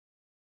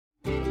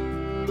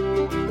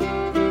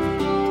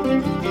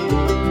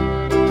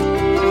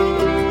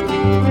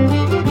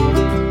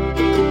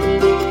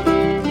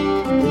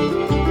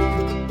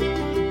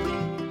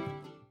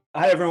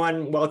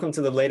everyone. Welcome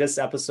to the latest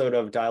episode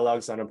of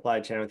Dialogues on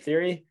Applied Channel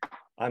Theory.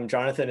 I'm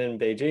Jonathan in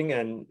Beijing,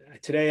 and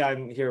today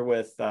I'm here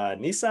with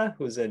Nisa,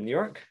 who's in New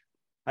York.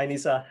 Hi,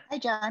 Nisa. Hi,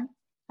 John.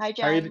 Hi, How are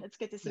John. you? It's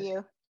good to see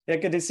you. Yeah,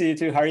 good to see you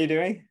too. How are you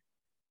doing?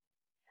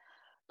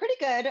 Pretty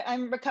good.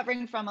 I'm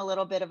recovering from a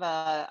little bit of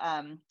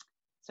a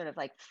sort of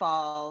like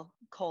fall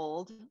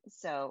cold.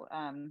 So,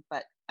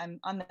 but I'm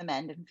on the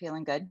mend and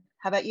feeling good.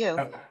 How about you?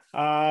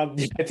 I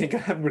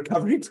think I'm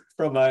recovering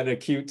from an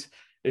acute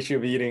issue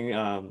of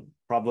eating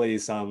probably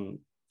some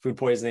food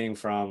poisoning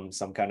from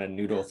some kind of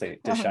noodle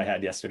dish I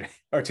had yesterday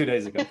or 2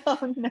 days ago.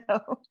 Oh no.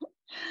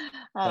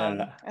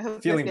 Uh, I hope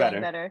you're feeling feeling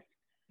better. better.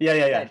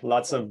 Yeah. Good.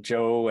 Lots of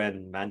Joe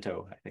and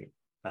Manto. I think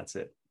that's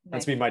it.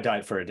 That's Nice. been my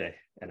diet for a day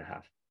and a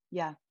half.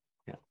 Yeah.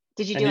 Yeah.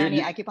 Did you And do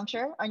any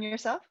acupuncture on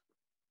yourself?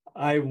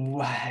 I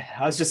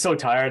was just so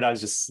tired. I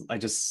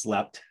just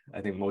slept,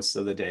 I think, most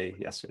of the day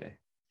yesterday.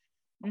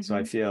 So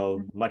I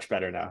feel much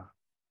better now.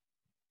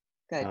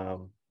 Good.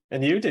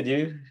 And did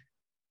you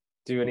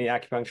do any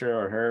acupuncture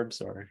or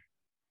herbs or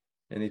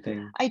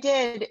anything? I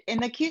did in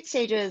the acute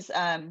stages.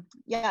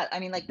 Yeah, I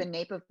mean, like the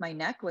nape of my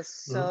neck was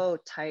so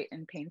tight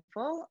and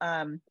painful.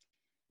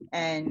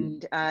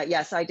 And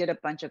yeah, so I did a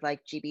bunch of like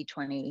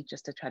GB20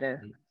 just to try to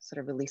sort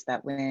of release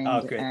that wind.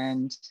 Oh, great.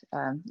 And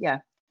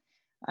yeah.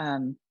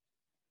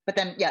 But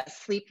then, yeah,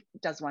 sleep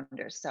does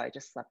wonders. So I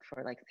just slept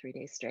for like 3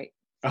 days straight.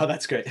 Oh,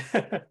 that's great.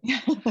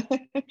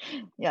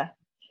 Yeah.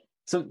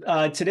 So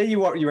today you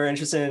were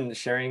interested in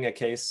sharing a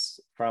case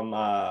from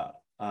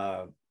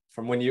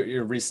when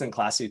your recent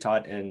class you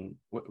taught in,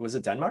 was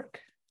it Denmark?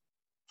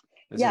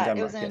 It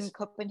was in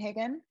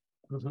Copenhagen.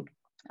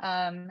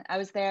 I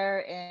was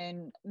there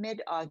in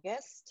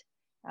mid-August,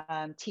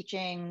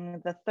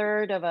 teaching the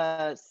third of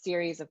a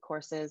series of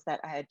courses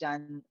that I had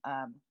done,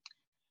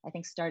 I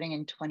think starting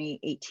in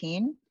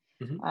 2018.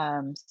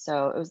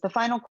 So it was the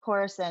final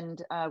course,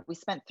 and we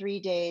spent 3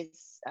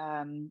 days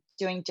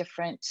doing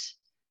different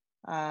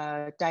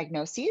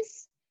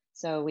diagnoses.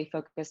 So we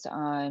focused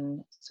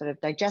on sort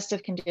of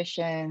digestive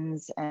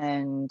conditions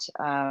and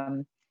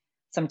some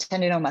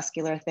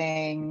tendinomuscular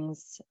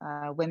things,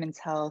 women's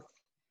health,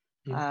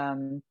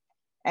 and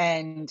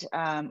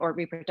or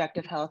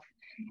reproductive health.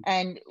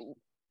 And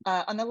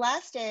on the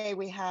last day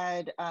we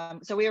had,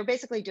 so we were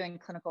basically doing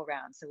clinical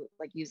rounds. So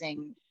like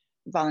using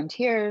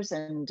volunteers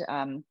and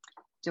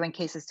doing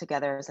cases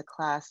together as a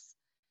class.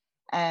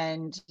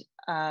 And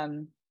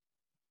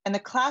the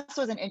class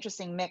was an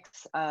interesting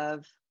mix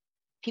of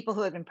people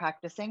who had been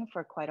practicing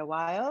for quite a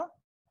while,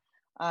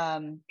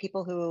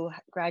 people who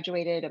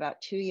graduated about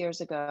 2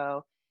 years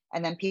ago,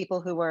 and then people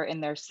who were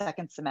in their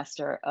second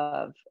semester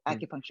of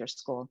acupuncture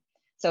school.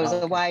 So it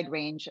was a wide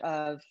range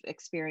of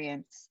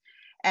experience.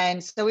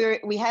 And so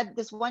we had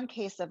this one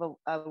case of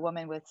a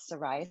woman with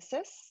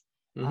psoriasis.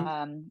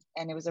 And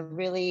it was the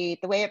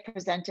way it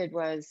presented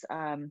was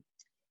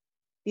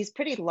these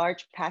pretty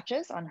large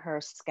patches on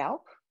her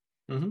scalp.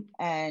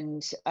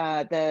 And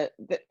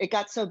it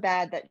got so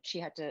bad that she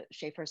had to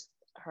shave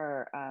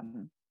her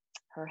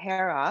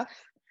hair off,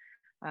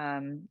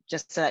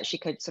 just so that she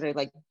could sort of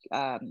like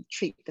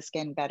treat the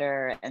skin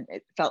better, and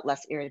it felt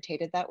less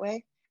irritated that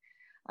way.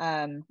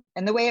 And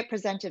the way it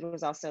presented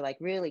was also like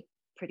really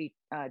pretty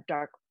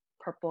dark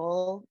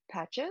purple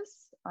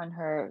patches on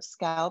her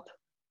scalp.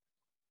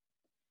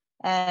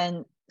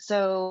 And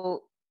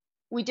so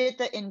we did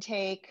the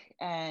intake,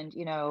 and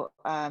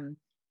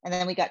and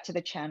then we got to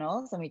the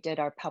channels and we did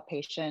our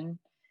palpation,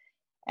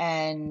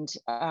 and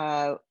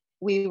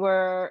we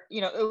were,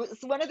 it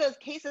was one of those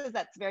cases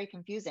that's very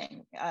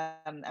confusing.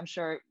 I'm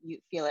sure you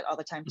feel it all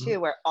the time too,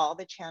 where all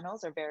the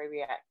channels are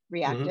very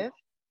reactive.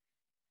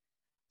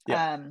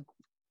 So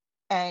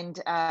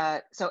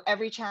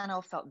every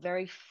channel felt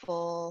very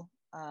full,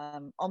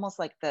 almost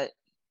like there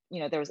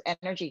was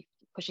energy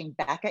pushing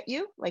back at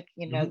you, like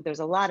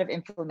there's a lot of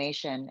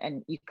inflammation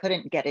and you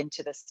couldn't get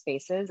into the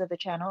spaces of the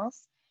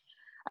channels.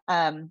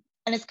 And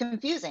it's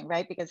confusing,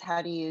 right? Because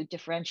how do you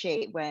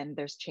differentiate when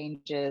there's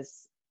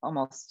changes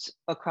almost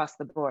across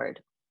the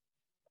board?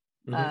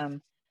 Yeah,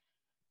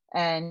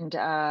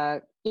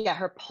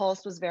 her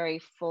pulse was very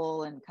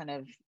full and kind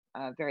of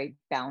very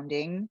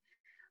bounding.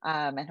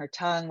 And her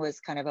tongue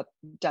was kind of a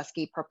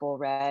dusky purple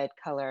red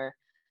color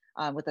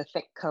with a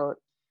thick coat.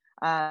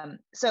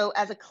 So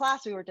as a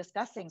class, we were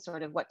discussing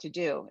sort of what to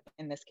do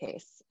in this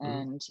case.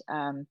 And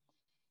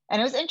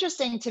it was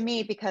interesting to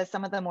me because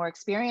some of the more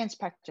experienced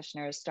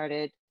practitioners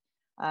started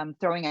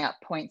throwing out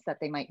points that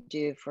they might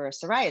do for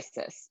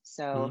psoriasis.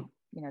 So,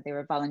 they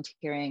were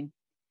volunteering,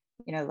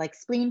 like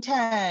spleen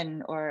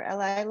 10 or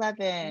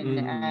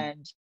LI11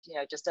 and,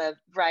 just a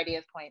variety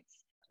of points.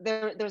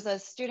 There's a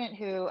student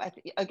who,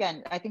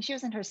 I think she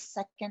was in her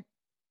second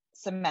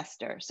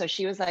semester. So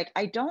she was like,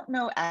 I don't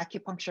know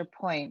acupuncture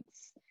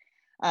points,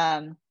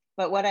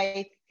 but what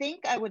I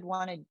think I would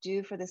want to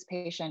do for this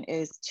patient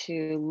is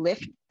to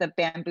lift the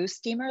bamboo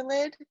steamer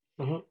lid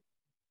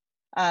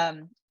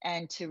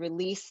and to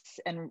release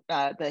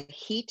the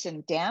heat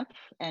and damp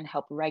and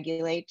help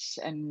regulate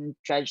and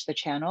dredge the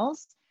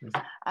channels.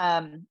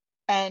 And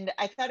And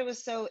I thought it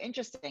was so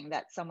interesting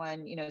that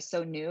someone,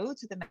 so new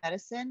to the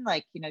medicine,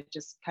 like,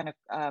 just kind of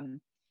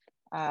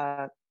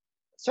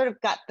sort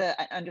of got the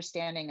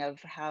understanding of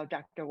how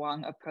Dr.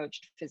 Wong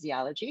approached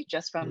physiology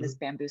just from this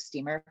bamboo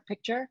steamer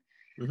picture.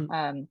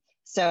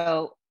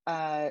 So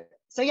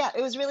yeah,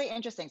 it was really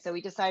interesting. So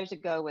we decided to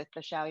go with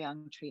the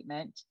Shaoyang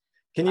treatment.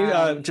 Can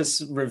you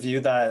just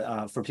review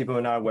that for people who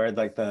are not aware,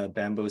 like the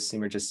bamboo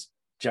steamer, just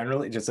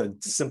generally, just a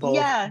simple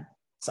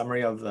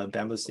summary of the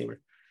bamboo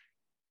steamer?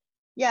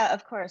 Yeah,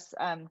 of course.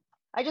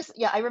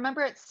 I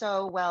remember it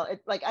so well. It,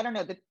 like, I don't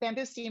know, the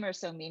bamboo steamer is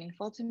so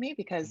meaningful to me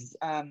because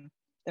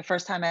the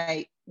first time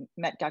I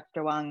met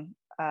Dr. Wang,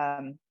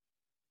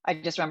 I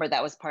just remember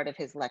that was part of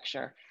his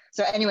lecture.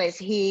 So anyways,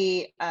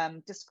 he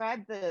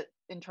described the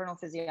internal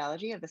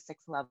physiology of the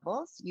 6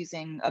 levels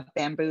using a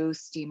bamboo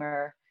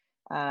steamer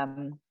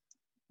sort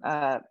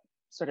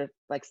of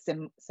like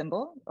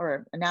symbol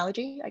or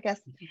analogy, I guess.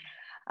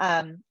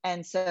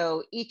 And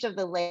so each of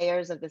the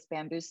layers of this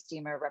bamboo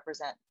steamer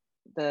represent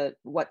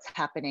what's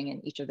happening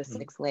in each of the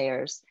 6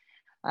 layers.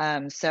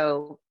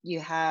 So you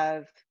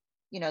have,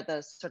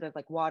 the sort of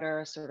like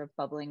water sort of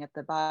bubbling at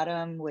the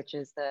bottom, which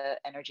is the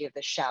energy of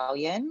the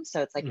Shaoyin.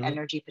 So it's like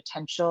energy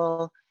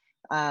potential,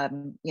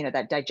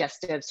 that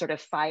digestive sort of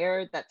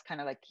fire that's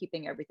kind of like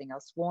keeping everything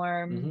else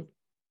warm.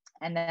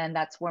 And then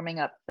that's warming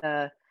up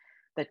the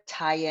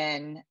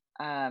Taiyin,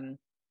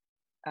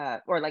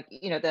 or like,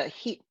 the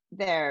heat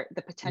there,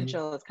 the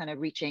potential is kind of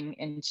reaching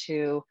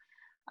into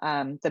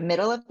the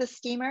middle of the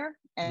steamer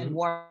and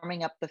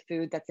warming up the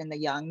food that's in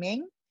the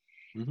Yangming.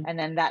 And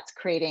then that's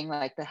creating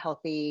like the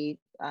healthy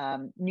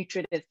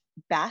nutritive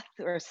bath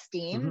or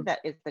steam that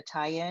is the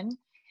Taiyin.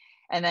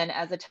 And then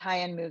as the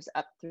Taiyin moves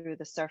up through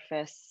the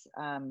surface,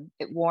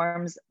 it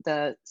warms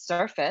the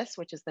surface,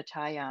 which is the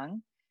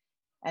Taiyang.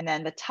 And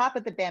then the top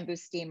of the bamboo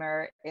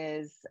steamer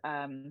is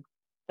the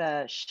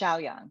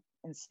Shaoyang.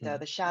 And so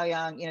the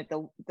Shaoyang,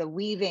 the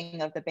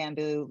weaving of the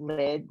bamboo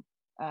lid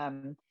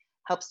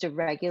helps to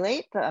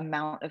regulate the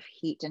amount of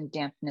heat and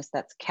dampness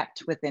that's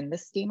kept within the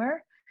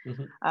steamer.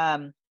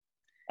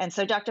 And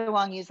so Dr.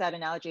 Wong used that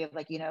analogy of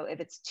like, if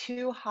it's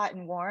too hot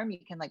and warm, you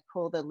can like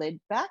pull the lid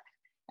back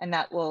and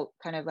that will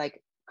kind of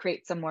like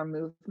create some more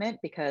movement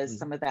because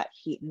some of that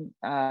heat and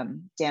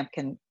damp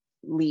can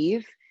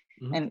leave.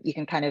 And you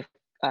can kind of,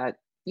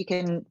 you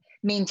can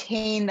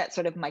maintain that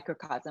sort of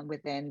microcosm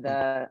within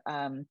the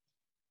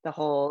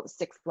whole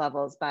 6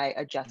 levels by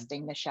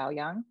adjusting the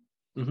Shaoyang.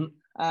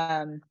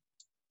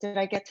 Did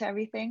I get to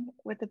everything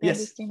with the bamboo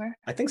steamer?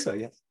 I think so,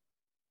 yes.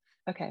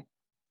 Okay.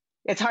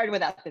 It's hard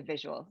without the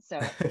visual.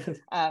 So,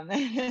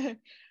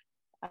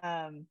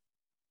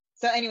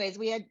 so anyways,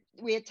 we had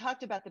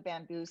talked about the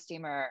bamboo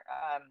steamer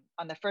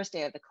on the first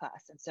day of the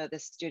class. And so the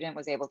student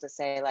was able to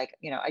say like,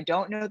 I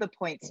don't know the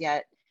points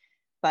yet,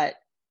 but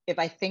if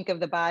I think of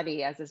the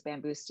body as this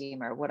bamboo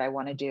steamer, what I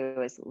want to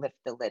do is lift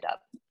the lid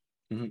up.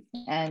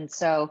 And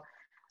so,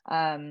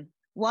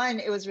 one,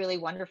 it was really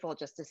wonderful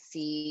just to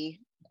see,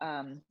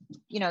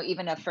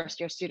 even a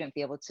first-year student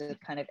be able to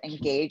kind of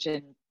engage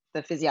in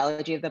the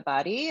physiology of the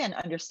body and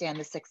understand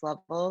the 6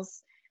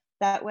 levels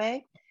that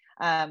way.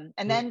 And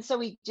then, so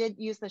we did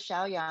use the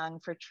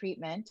Shaoyang for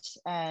treatment,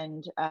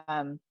 and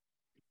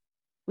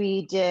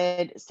we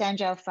did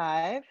Sanjiao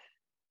 5,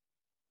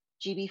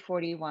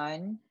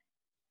 GB41,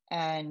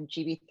 and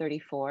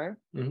GB34.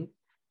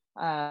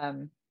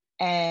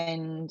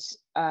 And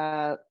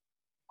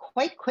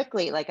quite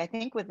quickly, like I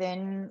think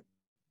within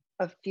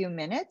a few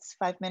minutes,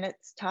 5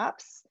 minutes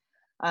tops,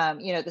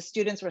 the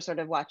students were sort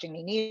of watching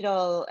me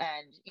needle,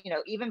 and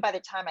even by the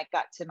time I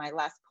got to my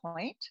last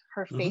point,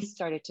 her face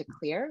started to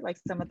clear, like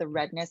some of the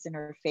redness in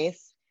her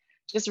face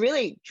just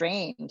really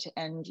drained,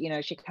 and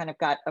she kind of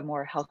got a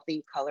more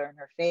healthy color in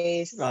her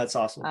face. Oh, that's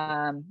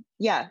awesome.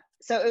 Yeah,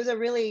 so it was a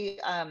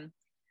really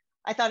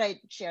I thought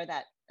I'd share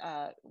that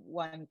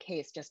one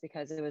case just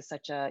because it was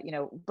such a,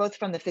 both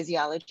from the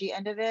physiology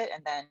end of it,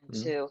 and then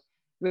to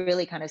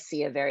really kind of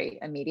see a very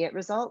immediate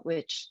result,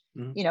 which,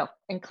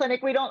 in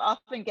clinic, we don't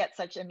often get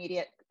such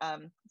immediate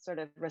sort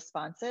of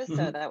responses.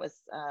 So that was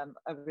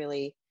a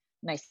really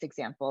nice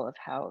example of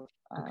how.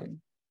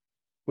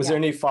 Was there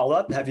any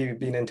follow-up? Have you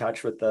been in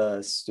touch with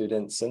the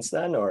students since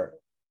then, or?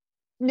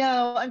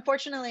 No,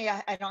 unfortunately,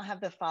 I don't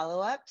have the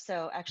follow-up.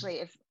 So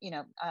actually, if,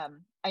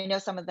 I know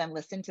some of them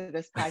listen to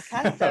this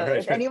podcast. So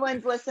if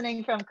anyone's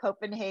listening from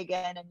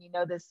Copenhagen and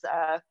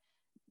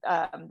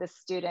this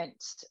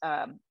student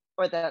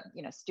or the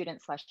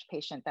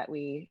student/patient that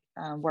we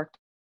worked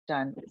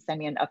on, send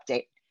me an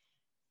update.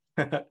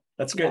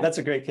 That's great. That's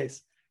a great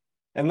case.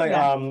 And like,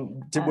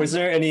 was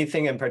there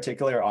anything in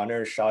particular on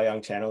our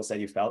Shaoyang channels that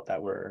you felt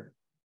that were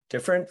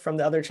different from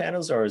the other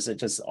channels, or is it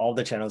just all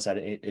the channels had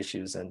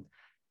issues and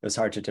it was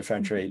hard to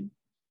differentiate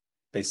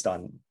based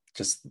on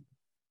just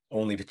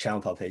only the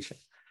channel palpation?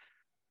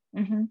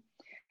 The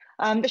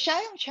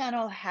Shaoyang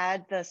channel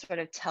had the sort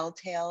of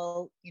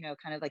telltale,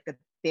 kind of like the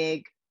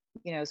big,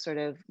 sort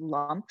of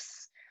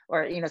lumps,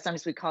 or,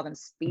 sometimes we call them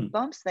speed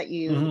bumps that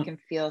you can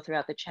feel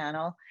throughout the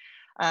channel.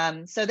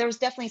 So there was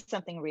definitely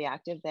something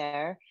reactive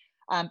there.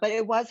 But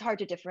it was hard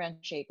to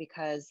differentiate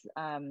because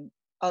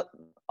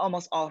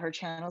almost all her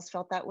channels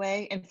felt that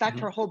way. In fact,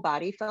 her whole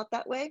body felt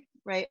that way,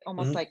 right?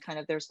 Almost like kind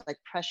of there's like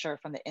pressure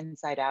from the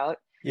inside out.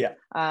 Yeah.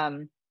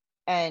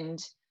 And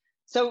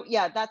so,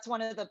 yeah, that's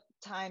one of the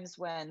times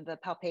when the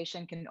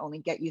palpation can only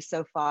get you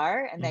so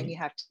far, and then you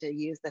have to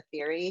use the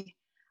theory.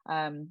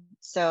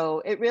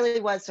 So it really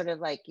was sort of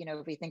like, you know,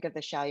 if we think of the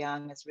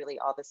Xiaoyang as really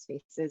all the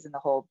spaces in the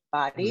whole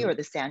body, or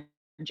the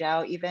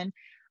Sanjiao even,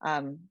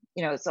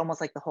 you know, it's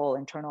almost like the whole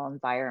internal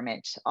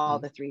environment. All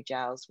the three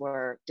jiaos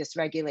were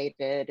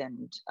dysregulated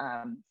and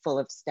full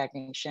of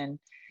stagnation.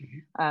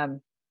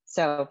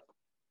 So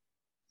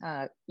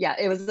yeah,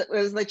 it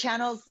was the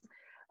channels.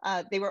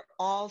 They were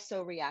all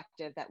so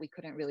reactive that we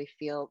couldn't really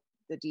feel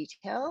the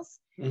details.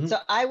 So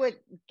I would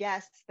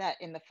guess that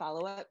in the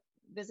follow-up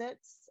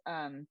visits,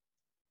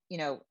 you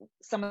know,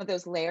 some of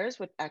those layers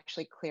would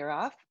actually clear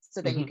off,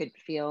 so that you could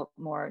feel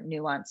more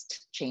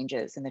nuanced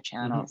changes in the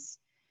channels.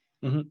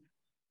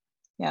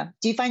 Yeah.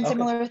 Do you find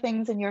similar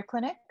things in your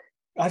clinic?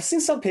 I've seen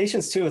some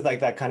patients too with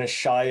like that kind of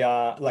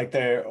Shaya, like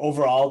their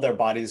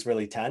body's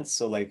really tense.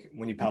 So like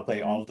when you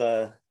palpate all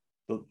the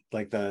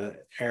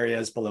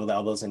areas below the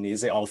elbows and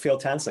knees, they all feel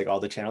tense, like all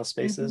the channel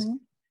spaces.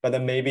 But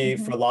then maybe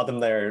for a lot of them,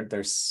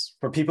 there's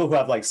for people who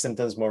have like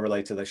symptoms more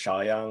related to the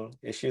Shaoyang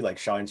issue, like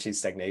Shaoyang qi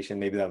stagnation,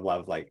 maybe they have a lot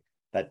of like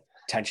that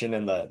tension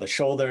in the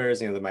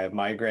shoulders, you know, they might have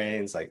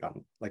migraines like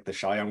on like the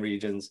Shaoyang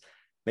regions.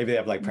 Maybe they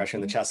have like pressure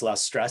in the chest, a lot of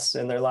stress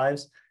in their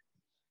lives.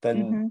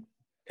 Then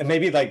and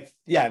maybe like,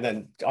 yeah, and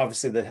then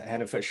obviously the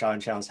hand and foot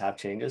Shaoyang channels have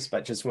changes,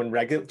 but just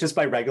just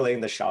by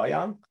regulating the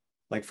Shaoyang,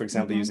 like for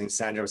example, using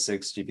Sandro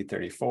 6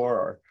 GB34,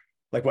 or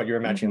like what you were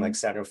mentioning, like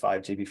Sandro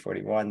 5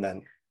 GB41,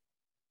 then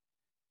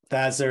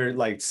as their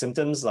like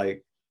symptoms,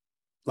 like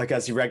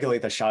as you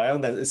regulate the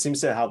Shaoyang, then it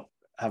seems to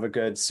have a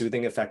good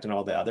soothing effect on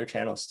all the other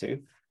channels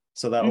too.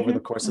 So that over the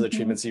course of the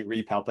treatments, you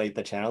repalpate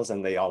the channels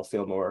and they all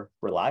feel more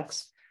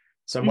relaxed.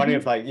 So I'm wondering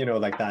if like, you know,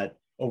 like that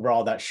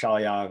overall, that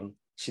Shaoyang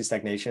qi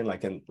stagnation,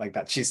 like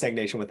that qi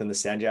stagnation within the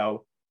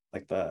Sanjiao,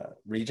 like the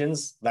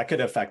regions, that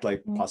could affect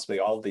like possibly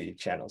all the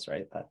channels,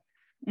 right? That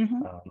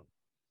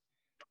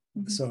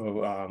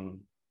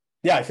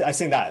yeah, I've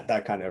seen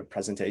that kind of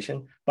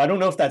presentation, but I don't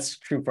know if that's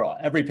true for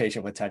every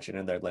patient with tension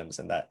in their limbs,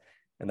 and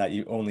that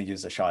you only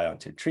use the Shaoyang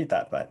to treat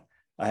that. But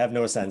I have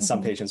noticed that in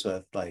some patients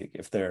with like,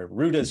 if their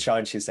root is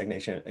Shaoyang qi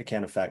stagnation, it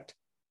can affect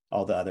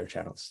all the other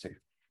channels too.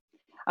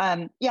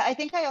 Yeah, I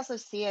think I also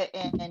see it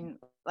in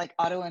like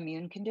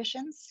autoimmune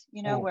conditions,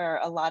 you know,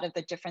 where a lot of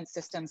the different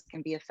systems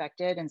can be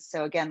affected. And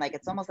so again, like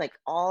it's almost like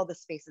all the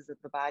spaces of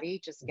the body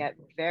just get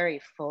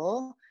very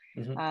full.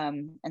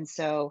 And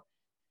so,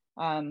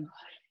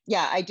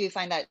 yeah, I do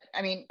find that,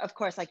 I mean, of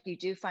course, like you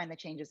do find the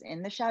changes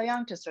in the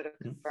Shaoyang to sort of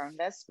confirm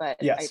this, but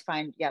I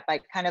find, yeah,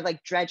 by kind of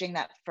like dredging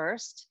that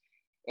first,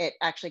 it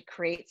actually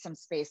creates some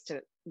space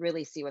to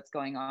really see what's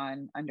going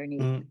on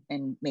underneath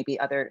in maybe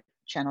other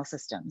channel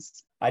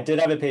systems. I did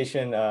have a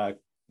patient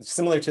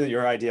similar to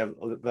your idea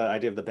of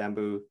the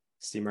bamboo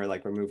steamer,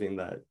 like removing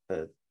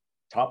the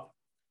top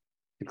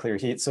to clear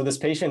heat. So this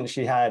patient,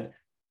 she had,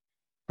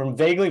 from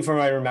what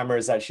I remember,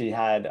 is that she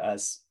had a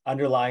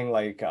underlying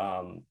like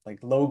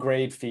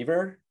low-grade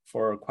fever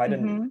for quite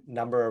a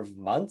number of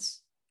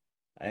months,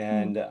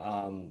 and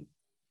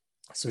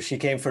so she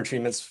came for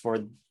treatments for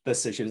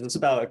this issue. This was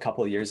about a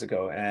couple of years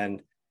ago,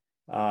 and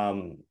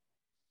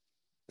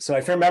so I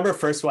remember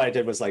first what I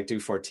did was like do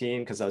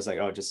 14, because I was like,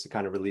 oh, just to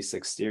kind of release the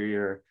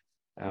exterior.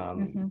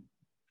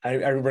 I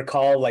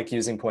recall like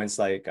using points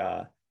like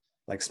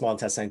small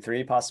intestine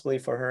 3 possibly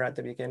for her at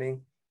the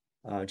beginning,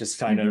 just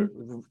kind of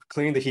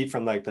clearing the heat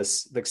from like the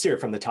exterior,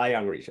 from the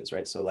Taiyang regions,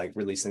 right? So like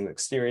releasing the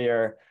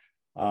exterior.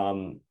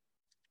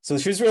 So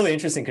she was really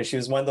interesting because she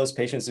was one of those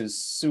patients who's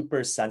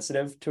super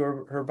sensitive to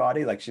her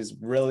body. Like she's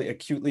really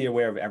acutely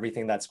aware of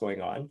everything that's going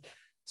on.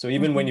 So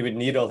even when you would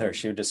needle her,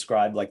 she would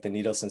describe like the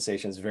needle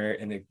sensations very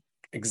in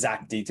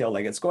exact detail.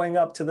 Like it's going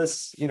up to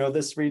this, you know,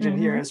 this region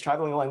here, it's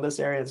traveling along this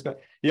area. It's going,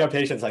 you have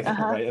patients like that,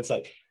 right? It's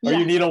like, or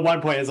you needle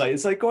one point,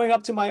 it's like going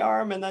up to my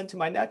arm and then to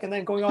my neck and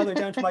then going all the way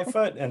down to my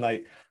foot. And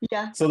like,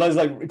 so that was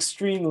like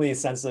extremely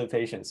sensitive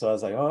patient. So I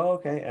was like, oh,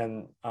 okay.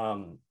 And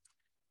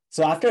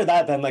so after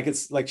that, then like,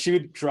 it's like, she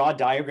would draw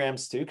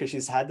diagrams too, because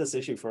she's had this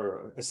issue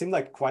for, it seemed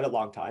like quite a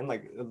long time.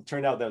 Like it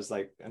turned out there was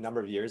like a number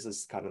of years,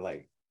 this kind of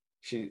like,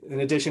 she, in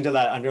addition to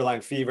that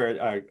underlying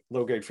fever,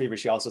 low-grade fever,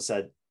 she also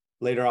said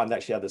later on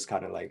that she had this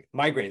kind of like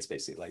migraines,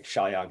 basically like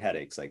Shaoyang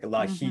headaches, like a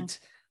lot of heat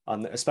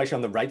on especially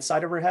on the right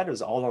side of her head. It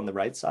was all on the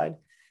right side.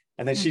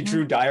 And then she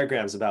drew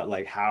diagrams about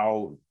like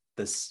how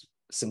this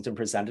symptom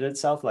presented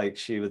itself. Like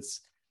she would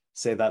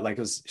say that like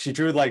she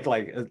drew like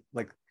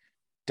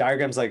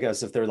diagrams like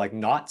as if they're like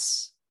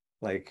knots,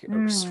 like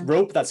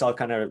rope that's all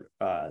kind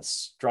of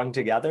strung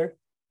together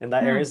in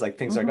that area. Like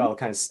things are all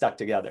kind of stuck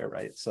together,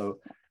 right? So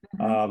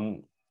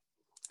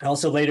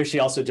also later, she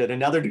also did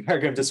another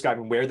diagram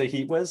describing where the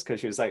heat was, because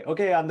she was like,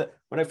 okay,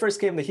 when I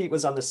first came, the heat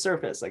was on the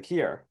surface, like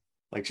here.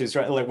 Like she's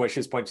right, like what she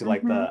was pointing to,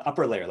 like the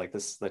upper layer, like the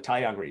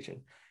Taiyang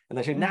region. And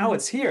then now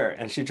it's here.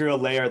 And she drew a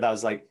layer that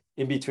was like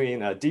in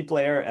between a deep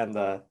layer and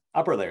the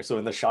upper layer. So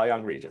in the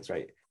Shaoyang regions,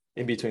 right?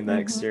 In between the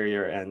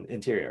exterior and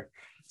interior.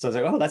 So I was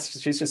like, oh,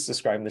 she's just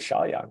describing the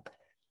Shaoyang.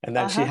 And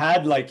then she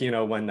had like, you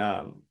know, when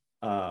I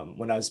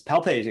was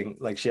palpating,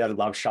 like she had a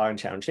lot of Shaoyang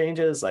channel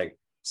changes, like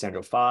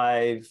Sandro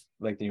 5,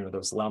 like, you know,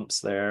 those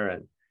lumps there,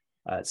 and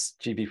it's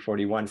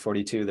GB41,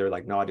 42, they're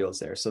like nodules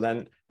there. So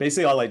then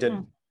basically all I did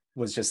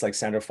was just like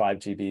Sandro 5,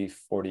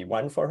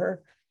 GB41 for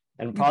her,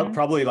 and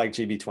probably like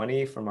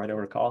GB20 from what I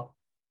recall.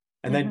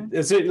 And then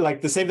it's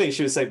like the same thing.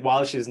 She was like,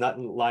 while she's not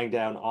lying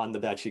down on the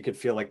bed, she could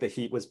feel like the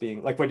heat was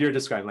being, like what you're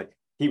describing, like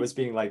heat was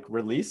being like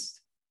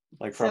released,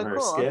 like from her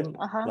skin,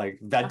 like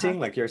venting,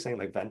 like you're saying,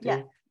 like venting.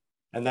 Yeah.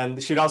 And then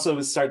she'd also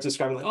start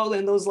describing like, oh,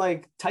 then those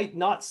like tight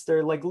knots,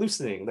 they're like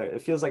loosening.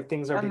 It feels like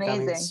things are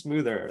becoming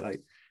smoother.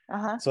 Like,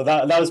 so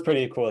that was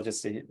pretty cool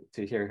just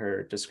to hear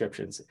her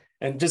descriptions.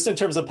 And just in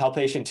terms of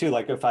palpation too,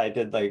 like if I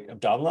did like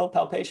abdominal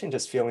palpation,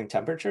 just feeling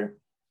temperature,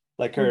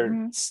 like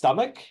her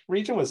stomach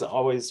region was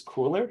always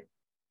cooler.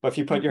 But if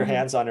you put your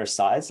hands on her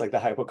sides, like the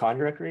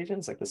hypochondriac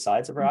regions, like the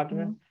sides of her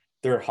abdomen,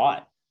 they're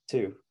hot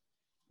too.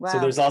 Wow. So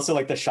there's also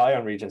like the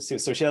Shaoyang regions too.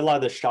 So she had a lot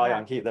of the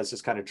Shaoyang heat that's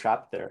just kind of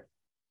trapped there.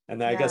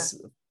 And then I guess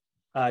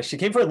she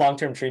came for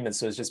long-term treatment.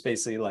 So it's just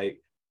basically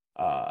like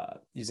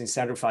using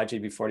Sandro 5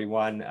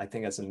 GB41, I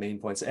think as the main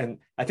points. And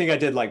I think I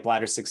did like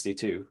bladder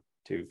 62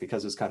 too,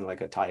 because it's kind of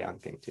like a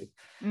Taiyang thing too.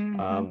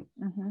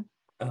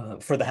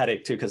 For the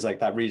headache too, because like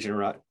that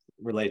region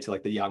related to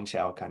like the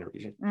Yangqiao kind of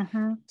region.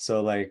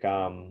 So like,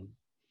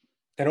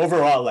 and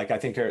overall, like I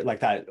think her like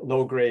that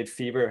low-grade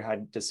fever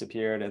had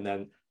disappeared, and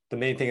then the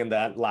main thing in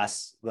that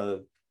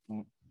the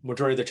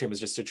majority of the treatment was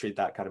just to treat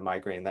that kind of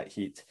migraine, that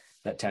heat,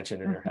 that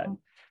tension in her head.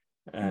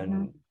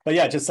 And but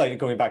yeah, just like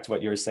going back to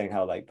what you were saying,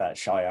 how like that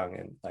Shaoyang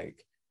and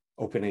like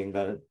opening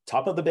the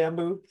top of the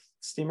bamboo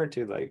steamer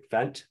to like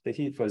vent the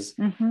heat was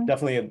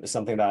definitely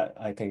something that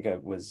I think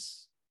it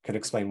could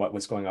explain what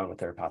was going on with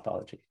their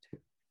pathology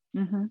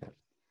too.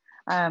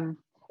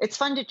 It's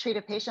fun to treat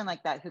a patient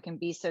like that who can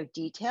be so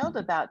detailed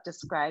about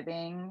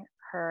describing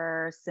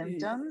her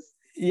symptoms.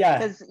 Yeah,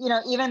 because you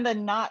know, even the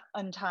knot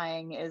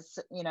untying is,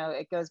 you know,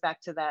 it goes back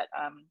to that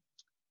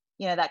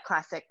you know, that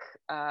classic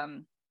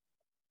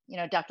you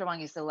know, Dr. Wang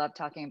used to love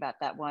talking about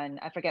that one.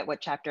 I forget what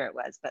chapter it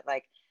was, but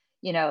like,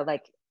 you know,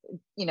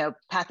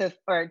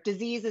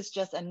 disease is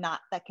just a knot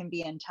that can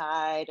be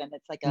untied, and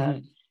it's like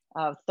a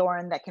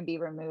thorn that can be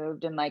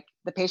removed, and like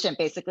the patient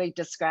basically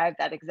described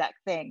that exact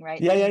thing, right?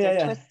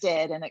 Yeah.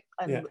 Twisted and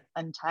it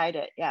untied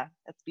it. Yeah,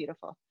 that's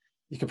beautiful.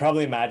 You could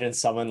probably imagine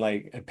someone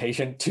like a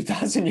patient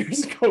 2000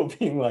 years ago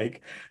being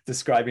like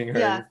describing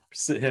her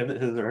his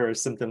or her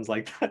symptoms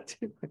like that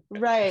too.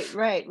 Right.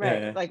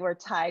 Yeah. Like we're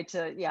tied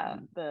to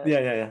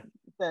the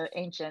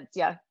ancients.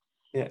 Yeah,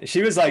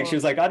 she was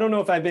like, I don't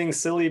know if I'm being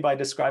silly by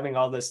describing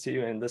all this to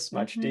you in this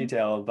much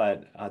detail,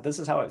 but this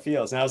is how it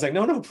feels. And I was like,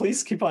 no,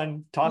 please keep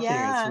on talking.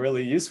 It's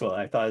really useful.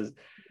 I thought,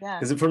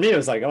 because for me, it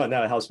was like, oh,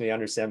 now it helps me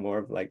understand more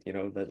of like, you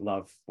know,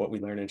 what we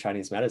learn in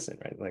Chinese medicine,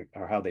 right? Like,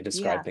 or how they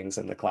describe things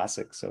in the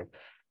classics. So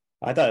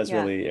I thought it was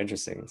really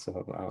interesting.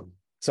 So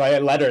I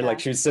let her,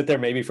 like, she would sit there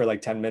maybe for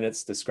like 10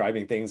 minutes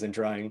describing things and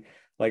drawing,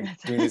 like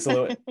doing these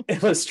little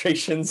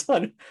illustrations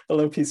on a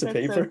little piece of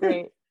paper. So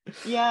great.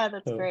 Yeah,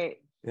 that's great.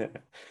 Yeah.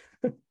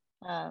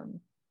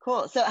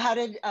 Cool. So how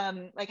did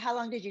like how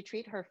long did you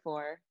treat her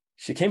for?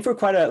 She came for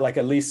quite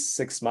at least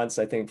 6 months,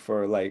 I think,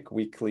 for like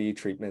weekly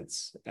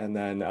treatments. And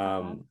then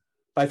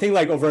I think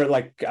like over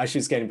like as she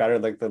was getting better,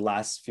 like the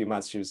last few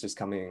months she was just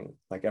coming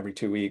like every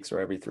 2 weeks or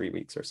every 3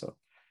 weeks or so.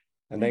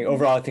 And then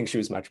overall I think she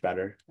was much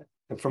better.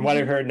 And from what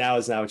I heard now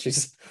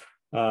she's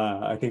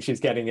I think she's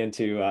getting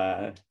into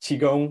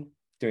Qigong,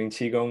 doing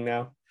Qigong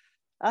now.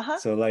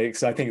 So I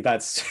think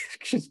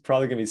she's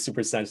probably gonna be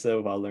super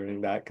sensitive while learning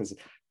that, because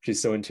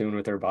she's so in tune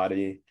with her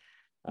body.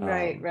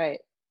 Right.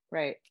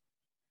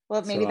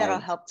 Well, maybe that'll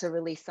help to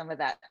release some of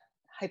that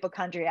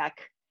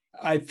hypochondriac.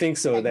 I think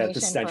so, that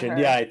distension.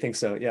 Yeah, I think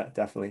so. Yeah,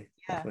 definitely.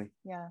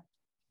 Yeah.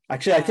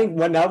 Actually, I think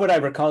what I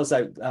recall is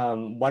that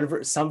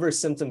some of her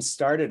symptoms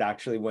started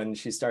actually when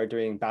she started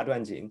doing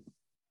Baduanjing.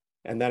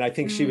 And then I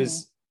think she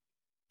was,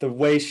 the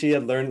way she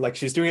had learned, like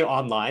she was doing it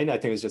online. I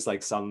think it was just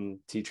like some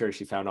teacher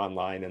she found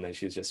online, and then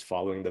she was just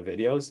following the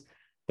videos.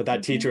 But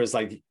that teacher was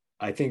like,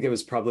 I think it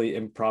was probably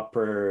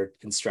improper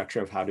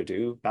instruction of how to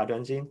do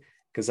Baduanjing,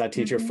 because that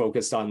teacher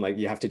focused on like,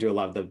 you have to do a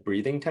lot of the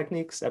breathing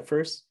techniques at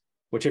first,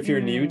 which if you're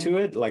new to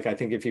it, like I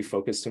think if you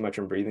focus too much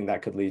on breathing,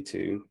 that could lead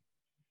to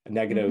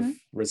negative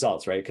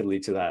results, right? It could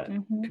lead to that.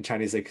 In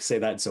Chinese, they say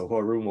that so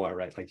horumor,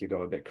 right? Like you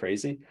go a bit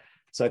crazy.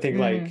 So I think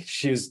like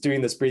she was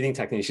doing this breathing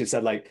technique. She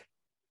said like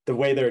the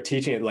way they were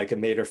teaching it, like it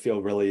made her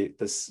feel really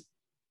a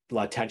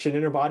lot of tension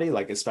in her body,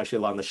 like especially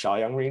along the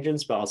Shaoyang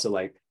regions, but also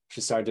like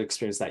she started to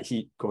experience that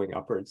heat going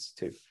upwards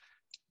too.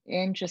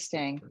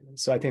 Interesting.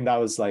 So I think that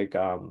was like,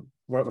 from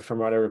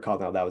what I recall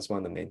now, that was one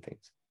of the main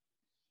things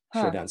she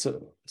had done.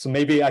 So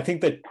maybe I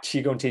think the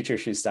Qigong teacher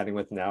she's studying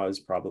with now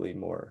is probably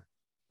more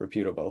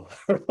reputable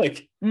or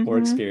like more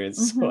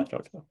experienced. So I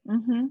don't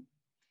know.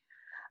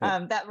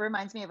 That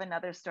reminds me of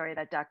another story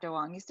that Dr.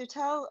 Wong used to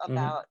tell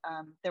about,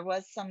 there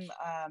was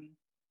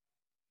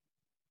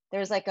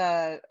like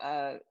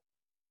a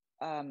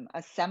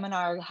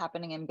seminar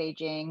happening in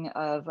Beijing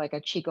of like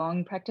a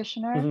Qigong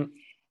practitioner.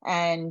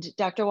 And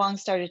Dr. Wong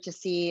started to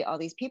see all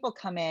these people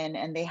come in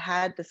and they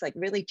had this like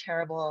really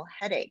terrible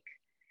headache.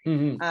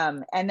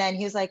 And then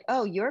he was like,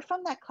 oh, you're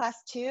from that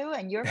class too?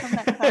 And you're from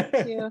that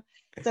class too?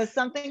 So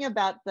something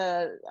about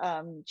the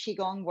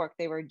Qigong work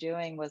they were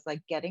doing was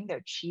like getting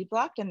their Qi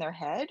blocked in their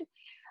head.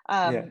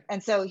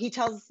 And so he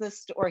tells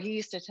this, or he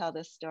used to tell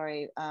this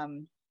story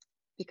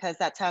because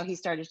that's how he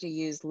started to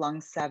use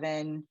Lung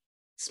 7,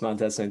 Small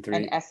intestine 3,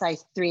 and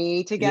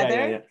SI3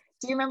 together. Yeah.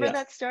 Do you remember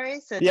that story?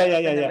 So yeah.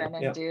 Ren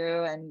and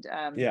Do, and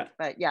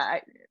but yeah,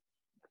 I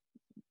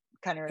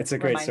kind of, it's a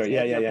great story.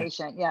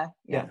 Patient.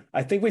 Yeah.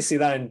 I think we see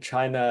that in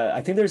China.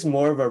 I think there's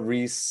more of a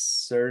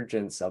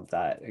resurgence of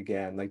that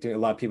again, like doing a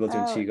lot of people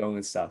doing Qigong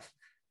and stuff.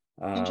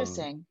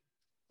 Interesting.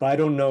 But I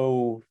don't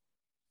know.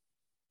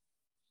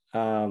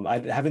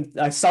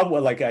 I saw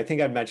like, I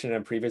think I mentioned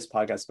in a previous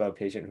podcast about a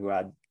patient who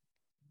had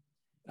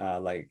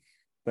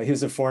but he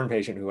was a foreign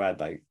patient who had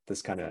like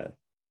this kind of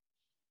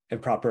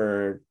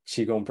improper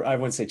Qigong, I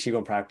wouldn't say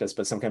Qigong practice,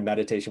 but some kind of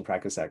meditation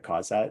practice that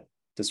caused that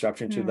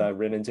disruption to the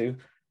Ren and Do.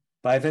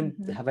 But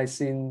have I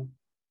seen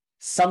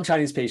some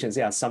Chinese patients,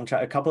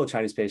 a couple of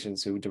Chinese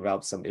patients who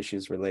developed some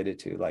issues related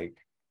to like,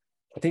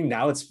 I think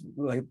now it's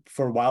like,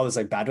 for a while it's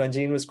like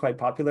Baduanjin was quite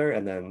popular.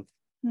 And then,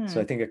 so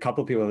I think a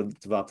couple of people have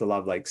developed a lot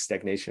of like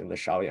stagnation in the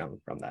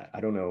Shaoyang from that. I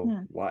don't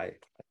know why.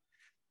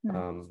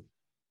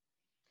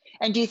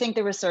 And do you think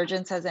the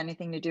resurgence has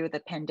anything to do with the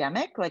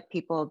pandemic, like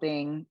people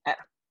being at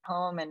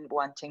home and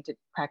wanting to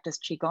practice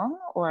Qigong,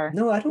 or?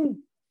 No, I don't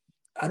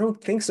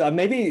think so.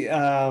 Maybe,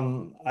 I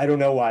don't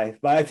know why,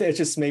 but it's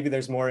just maybe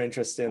there's more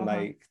interest in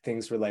like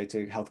things related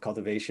to health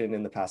cultivation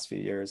in the past few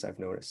years, I've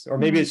noticed. Or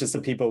maybe it's just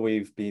the people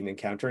we've been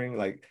encountering,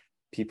 like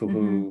people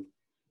who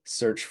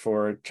search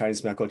for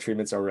Chinese medical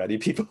treatments already,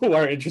 people who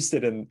are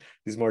interested in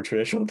these more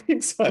traditional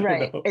things. So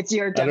right. It's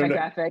your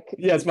demographic.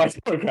 Yeah, it's my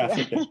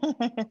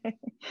demographic.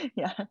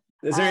 Yeah.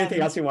 Is there anything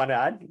else you want to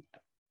add?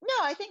 No,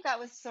 I think that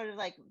was sort of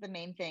like the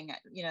main thing,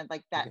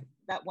 like that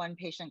one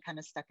patient kind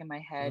of stuck in my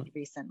head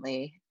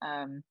recently.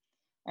 And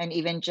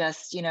even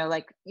just,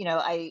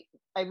 I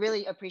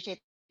really appreciate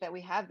that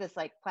we have this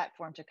like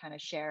platform to kind of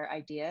share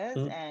ideas.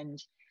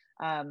 And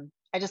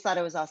I just thought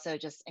it was also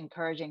just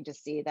encouraging to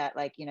see that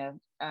like,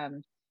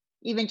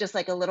 even just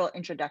like a little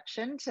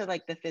introduction to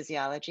like the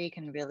physiology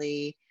can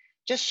really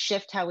just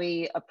shift how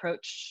we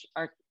approach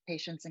our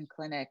patients in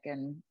clinic,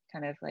 and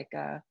kind of like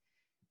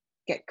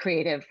get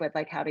creative with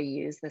like how to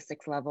use the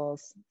 6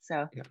 levels.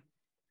 So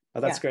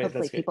that's great.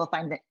 Hopefully people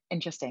find it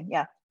interesting.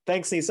 Yeah.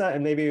 Thanks, Lisa.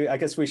 And maybe, I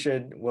guess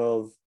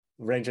we'll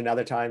arrange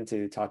another time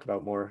to talk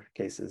about more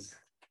cases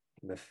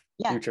in the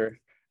future.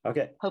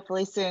 Okay.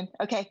 Hopefully soon.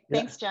 Okay.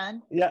 Thanks,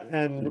 John. Yeah.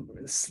 And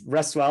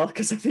rest well,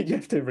 because I think you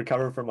have to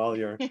recover from all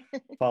your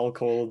fall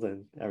cold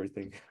and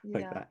everything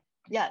like that.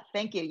 Yeah.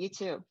 Thank you. You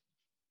too.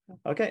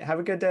 Okay. Have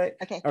a good day.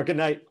 Okay. Or good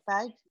night.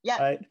 Bye.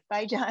 Yeah.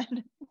 Bye,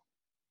 John.